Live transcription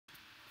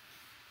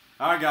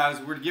All right, guys,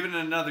 we're giving it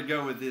another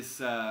go with this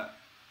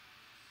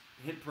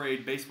Hit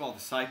Parade Baseball the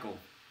Cycle.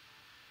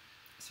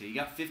 So you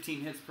got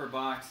 15 hits per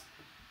box.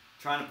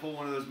 Trying to pull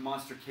one of those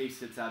monster case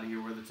hits out of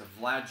here, whether it's a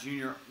Vlad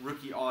Jr.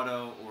 rookie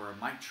auto or a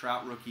Mike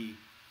Trout rookie,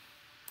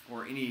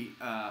 or any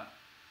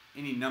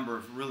number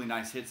of really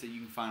nice hits that you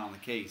can find on the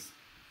case.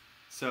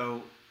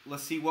 So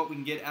let's see what we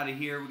can get out of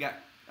here. We got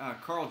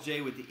Carl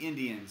J. with the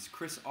Indians,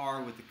 Chris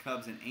R. with the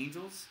Cubs and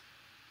Angels,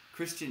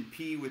 Christian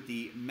P. with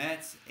the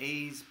Mets,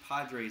 A's,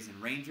 Padres, and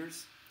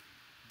Rangers.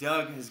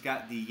 Doug has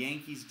got the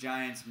Yankees,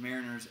 Giants,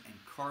 Mariners, and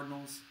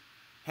Cardinals.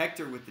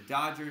 Hector with the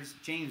Dodgers.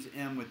 James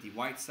M. with the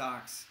White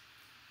Sox.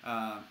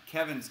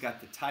 Kevin's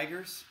got the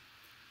Tigers.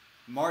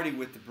 Marty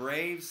with the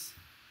Braves.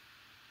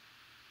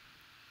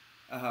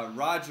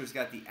 Roger's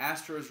got the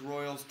Astros,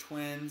 Royals,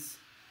 Twins.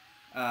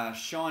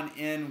 Sean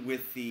N.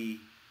 with the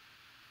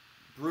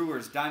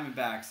Brewers,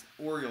 Diamondbacks,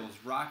 Orioles,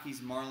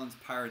 Rockies, Marlins,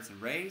 Pirates,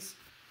 and Rays.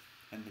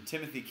 And the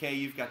Timothy K.,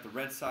 you've got the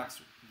Red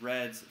Sox,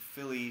 Reds,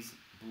 Phillies,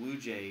 Blue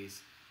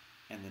Jays,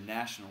 and the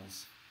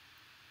Nationals.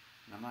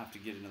 And I'm going to have to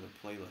get another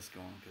playlist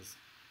going because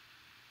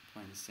I'm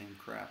playing the same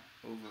crap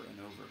over and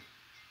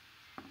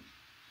over.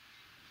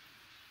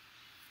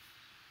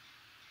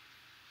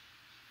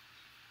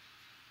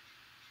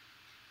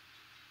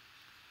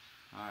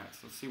 Alright, so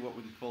let's see what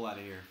we can pull out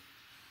of here.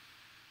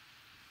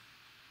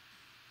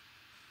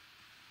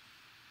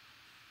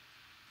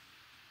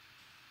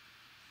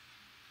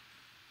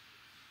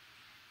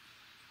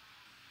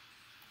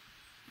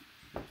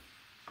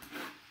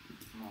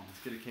 Come on,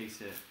 let's get a case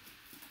hit.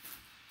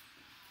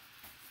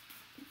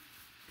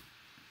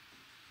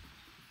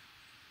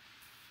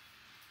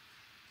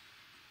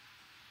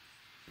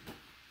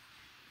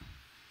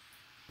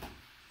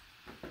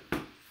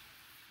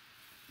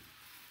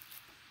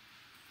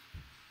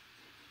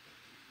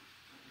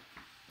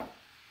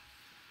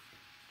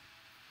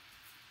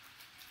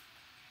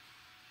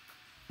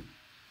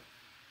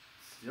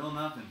 Still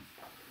nothing.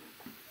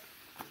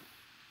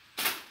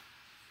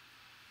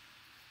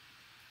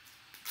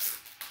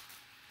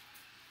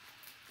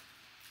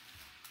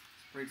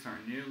 Breaks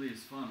aren't nearly as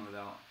fun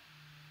without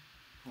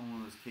pulling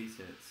one of those case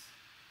hits.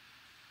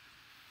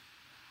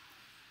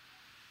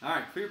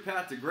 Alright, clear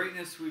path to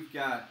greatness. We've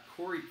got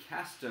Corey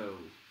Casto.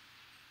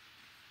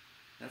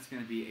 That's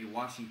going to be a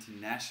Washington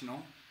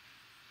National.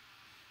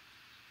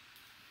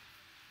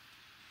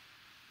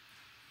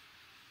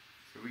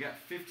 So we got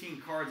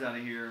 15 cards out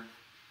of here.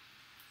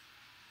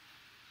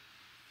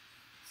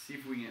 See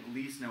if we can at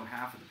least know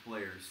half of the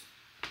players.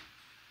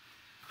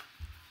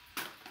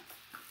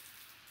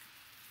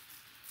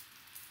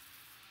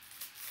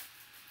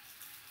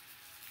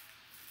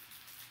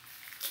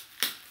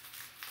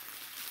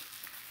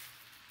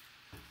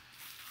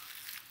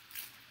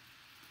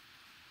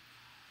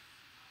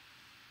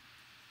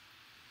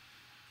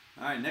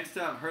 All right, next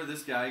up, heard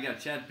this guy. You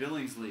got Chad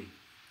Billingsley,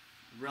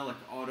 relic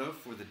auto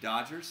for the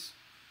Dodgers.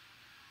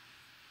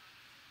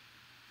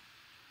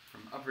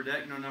 From Upper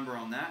Deck, no number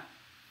on that.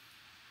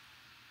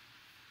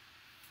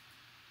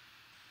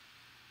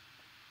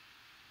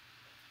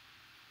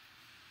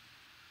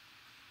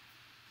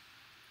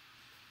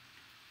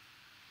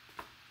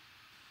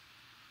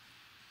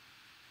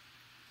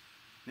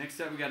 Next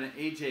up, we got an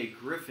A.J.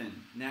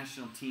 Griffin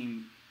National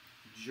Team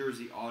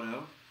Jersey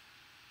Auto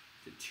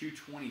to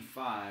 225.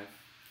 I'll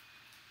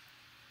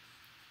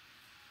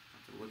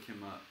have to look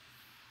him up.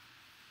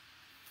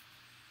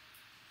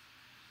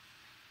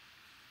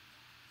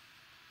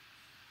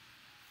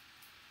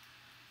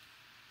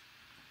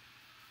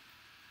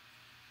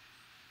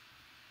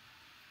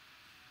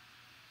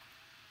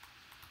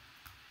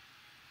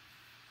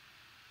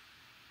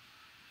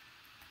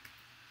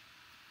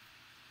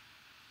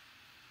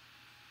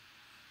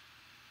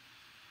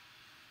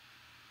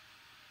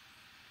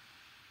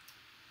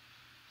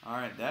 All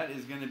right, that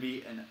is going to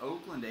be an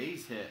Oakland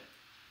A's hit.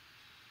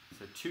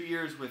 So 2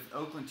 years with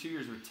Oakland, 2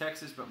 years with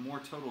Texas, but more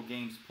total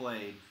games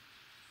played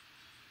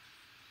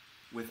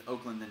with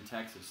Oakland than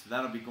Texas. So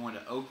that'll be going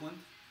to Oakland.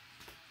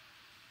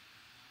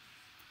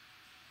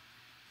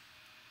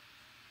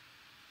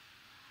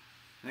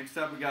 Next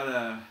up, we got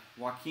a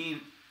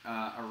Joaquin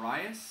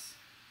Arias,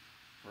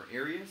 or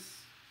Arias.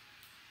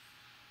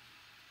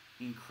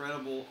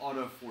 Incredible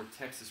auto for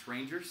Texas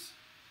Rangers.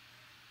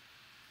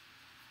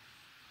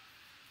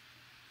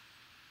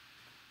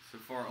 So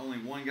far, only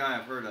one guy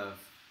I've heard of.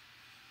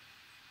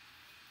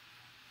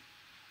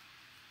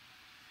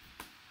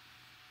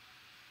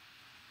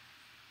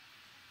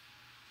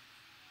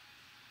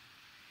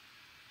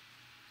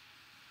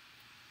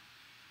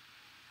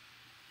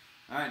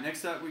 All right,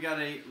 next up we got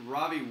a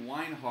Robbie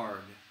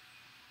Weinhard.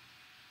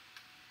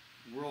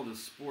 World of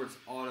Sports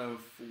auto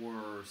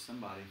for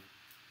somebody.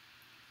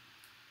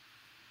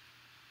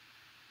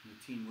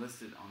 The team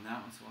listed on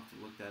that one, so I'll have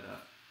to look that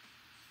up.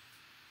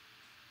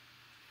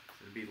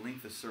 So it'd be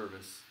length of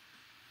service.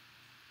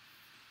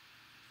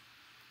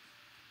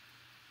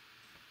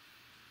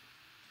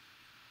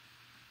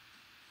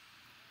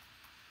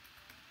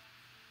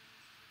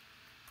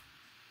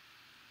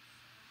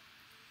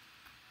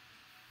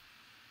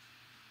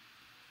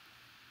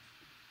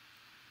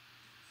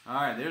 All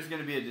right, there's going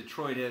to be a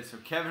Detroit hit. So,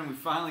 Kevin, we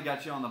finally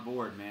got you on the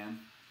board, man.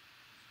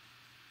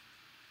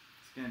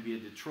 It's going to be a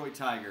Detroit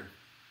Tiger.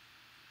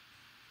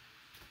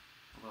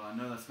 Although I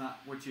know that's not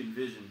what you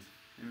envisioned.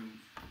 Maybe we'll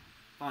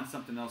find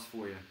something else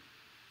for you.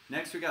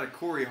 Next, we got a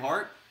Corey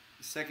Hart,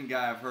 the second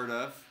guy I've heard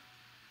of.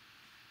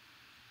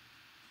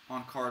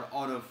 On-card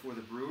auto for the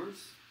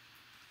Brewers.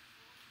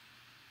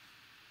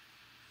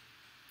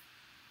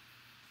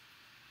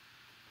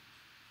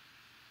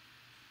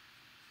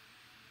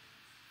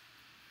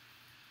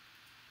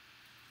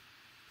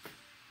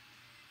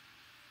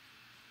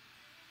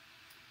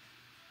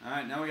 All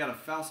right, now we got a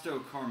Fausto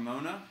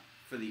Carmona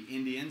for the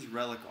Indians,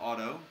 relic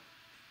auto.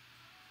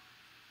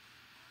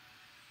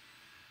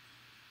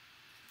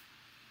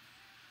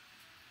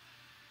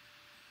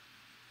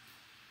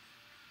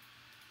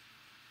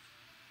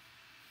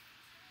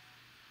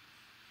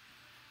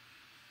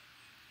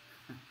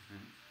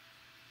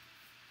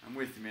 I'm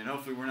with you, man.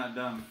 Hopefully we're not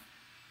done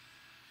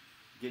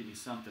getting you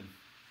something.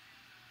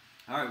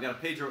 All right, we got a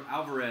Pedro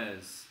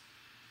Alvarez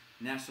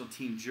national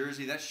team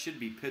jersey. That should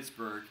be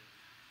Pittsburgh.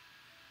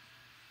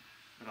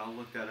 But I'll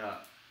look that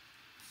up.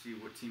 See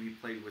what team he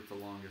played with the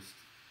longest.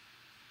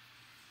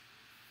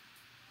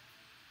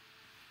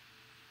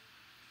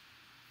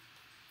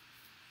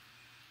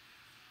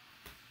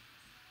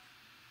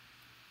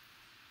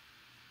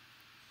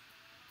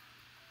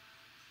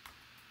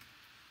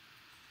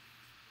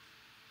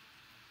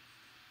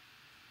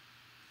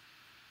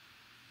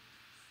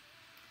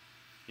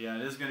 Yeah,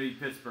 it is going to be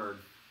Pittsburgh.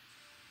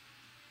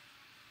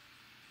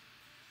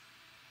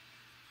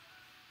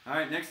 All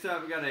right, next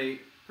up we got a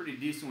pretty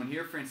decent one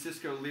here.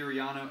 Francisco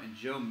Liriano and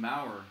Joe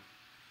Mauer.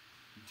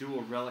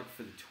 Dual relic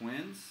for the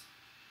Twins.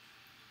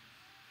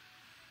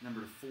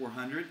 Number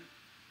 400.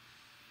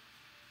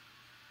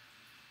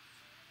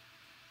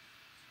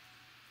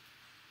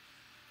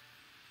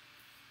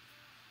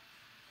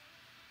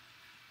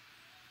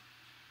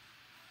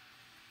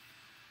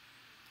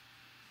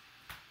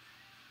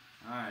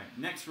 All right,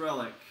 next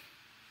relic.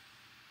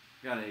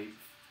 Got a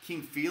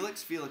King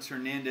Felix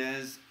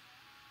Hernandez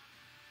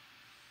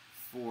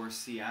for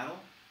Seattle.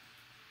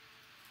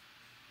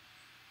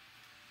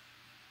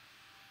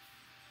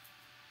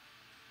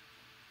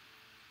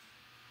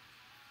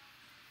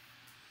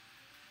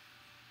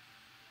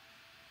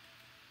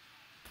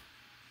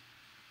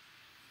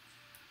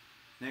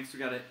 Next we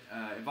got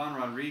Ivan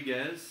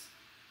Rodriguez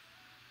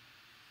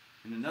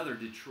and another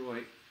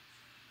Detroit.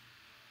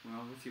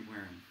 Well, what's he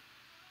wearing?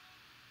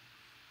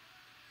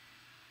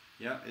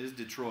 Yeah, it is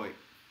Detroit.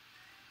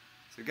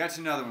 So got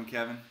you another one,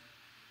 Kevin.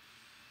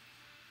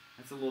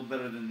 That's a little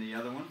better than the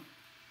other one.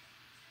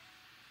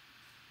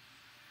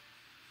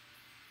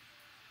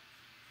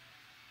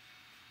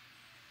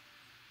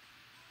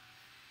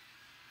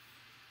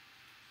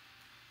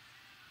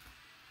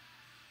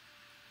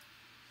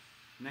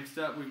 Next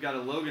up, we've got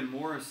a Logan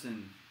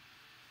Morrison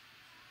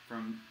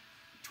from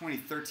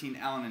 2013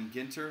 Allen and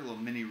Ginter, a little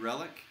mini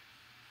relic.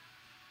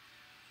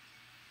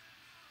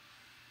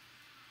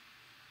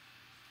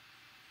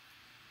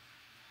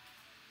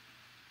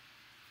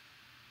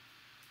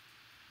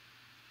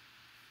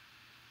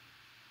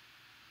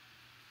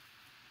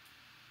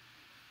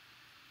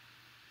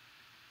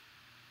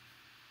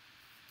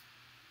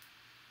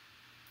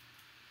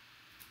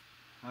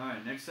 All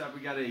right, next up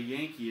we got a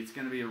Yankee. It's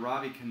going to be a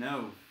Robbie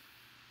Cano.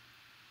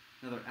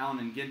 Another Allen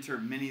and Ginter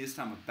mini, this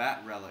time a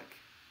bat relic.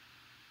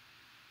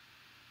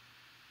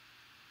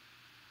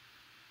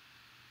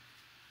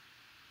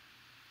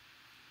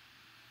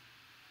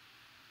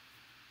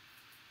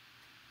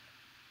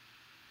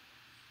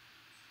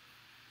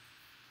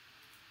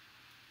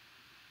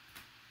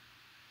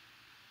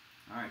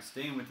 All right,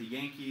 staying with the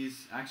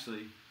Yankees.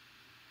 Actually,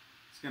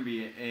 it's going to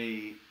be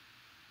a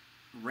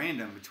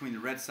random between the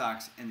Red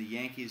Sox and the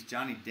Yankees.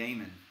 Johnny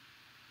Damon.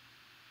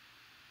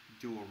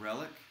 Dual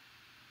relic.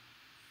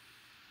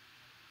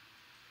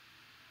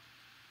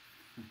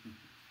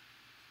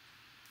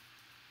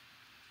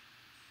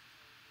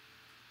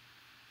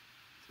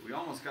 So we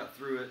almost got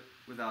through it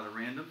without a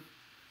random.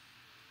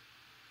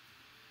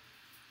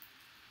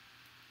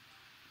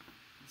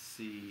 Let's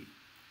see.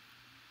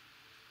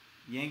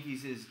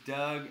 Yankees is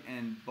Doug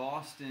and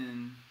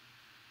Boston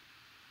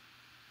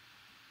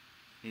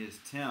is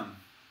Tim.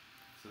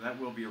 So that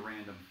will be a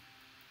random.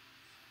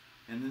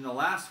 And then the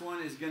last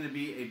one is going to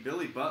be a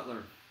Billy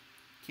Butler.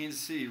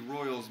 Kansas City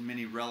Royals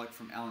mini relic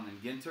from Allen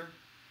and Ginter.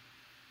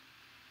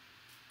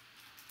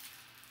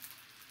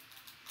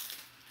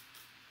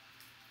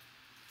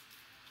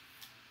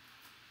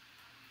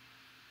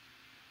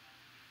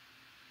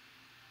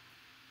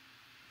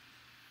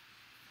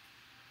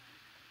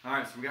 All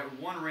right, so we got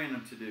one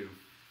random to do.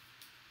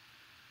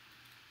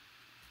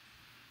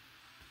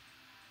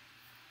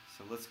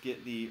 So let's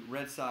get the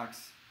Red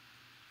Sox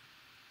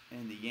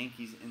and the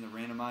Yankees in the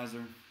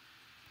randomizer.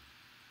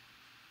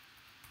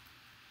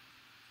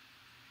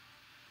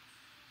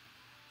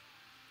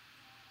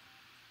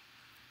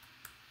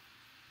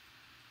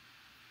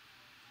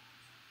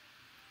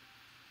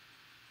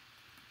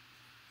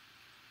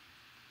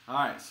 All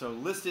right, so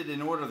listed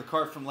in order the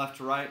card from left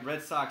to right,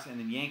 Red Sox and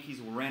then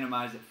Yankees will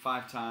randomize it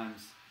 5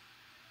 times.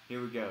 Here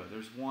we go.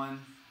 There's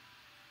 1,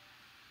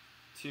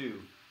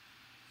 2,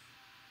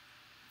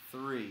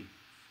 3,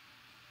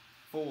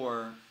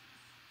 4,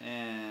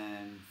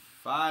 and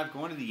 5.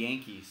 Going to the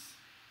Yankees.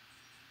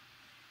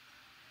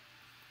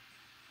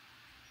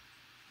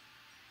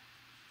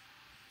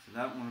 So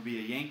that one will be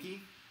a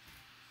Yankee.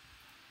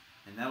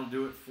 And that'll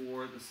do it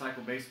for the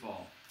Cycle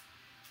Baseball.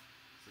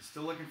 So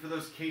still looking for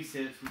those case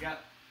hits. We got,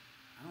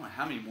 I don't know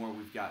how many more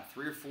we've got.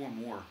 3 or 4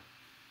 more.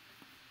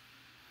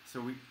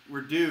 So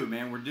we're due,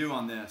 man. We're due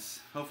on this.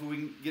 Hopefully we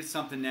can get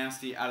something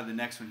nasty out of the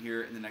next one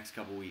here in the next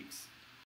couple weeks.